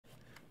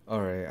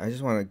Alright, I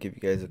just want to give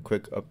you guys a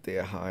quick update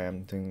of how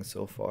I'm doing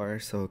so far.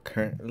 So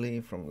currently,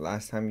 from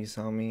last time you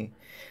saw me,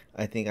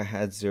 I think I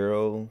had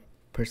 0%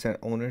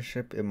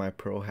 ownership in my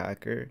pro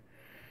hacker.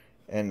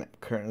 And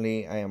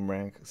currently I am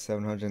ranked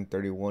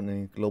 731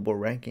 in global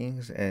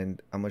rankings,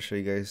 and I'm going to show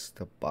you guys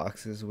the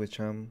boxes which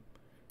I'm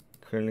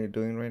currently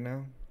doing right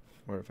now.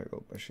 Or if I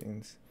go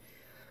machines.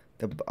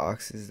 The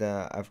boxes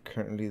that I've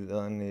currently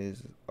done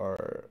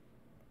are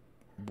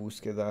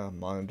Búsqueda,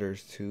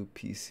 Monitors 2,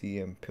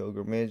 PC, and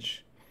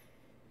Pilgrimage.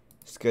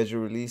 Schedule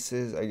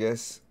releases, I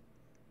guess.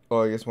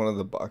 Oh, I guess one of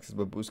the boxes,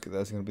 but Busca,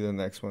 that's gonna be the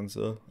next one.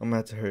 So I'm gonna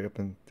have to hurry up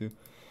and do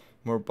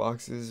more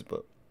boxes.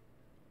 But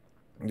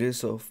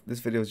this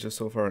video is just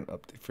so far an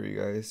update for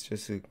you guys,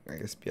 just to I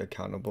guess be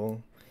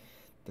accountable.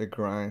 The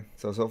grind.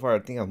 So far I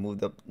think I've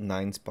moved up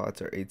 9 spots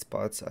or 8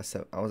 spots. I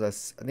think I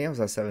was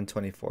at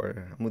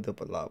 724. I moved up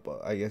a lot,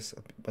 but I guess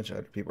a bunch of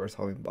other people are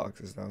solving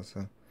boxes now.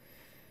 So,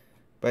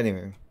 but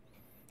anyway.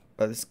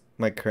 This is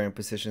my current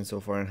position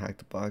so far in Hack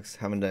the Box.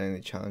 Haven't done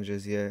any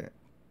challenges yet.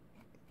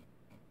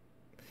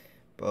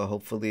 But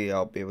hopefully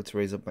I'll be able to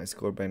raise up my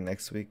score by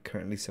next week.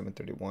 Currently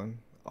 731.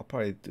 I'll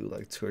probably do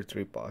like 2 or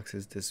 3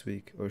 boxes this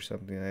week or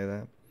something like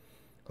that.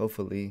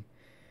 Hopefully.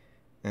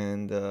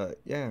 And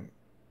yeah.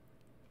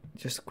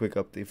 Just a quick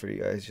update for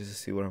you guys just to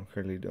see what I'm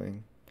currently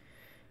doing.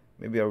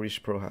 Maybe I'll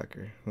reach Pro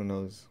Hacker. Who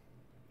knows?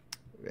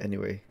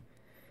 Anyway.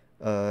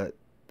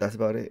 That's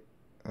about it.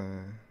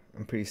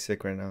 I'm pretty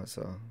sick right now,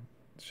 so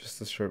it's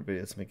just a short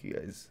video to make you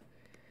guys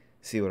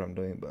see what I'm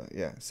doing. But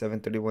yeah,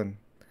 731.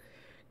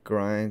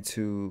 Grind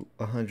to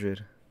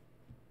 100.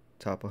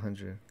 Top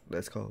 100.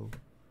 Let's go.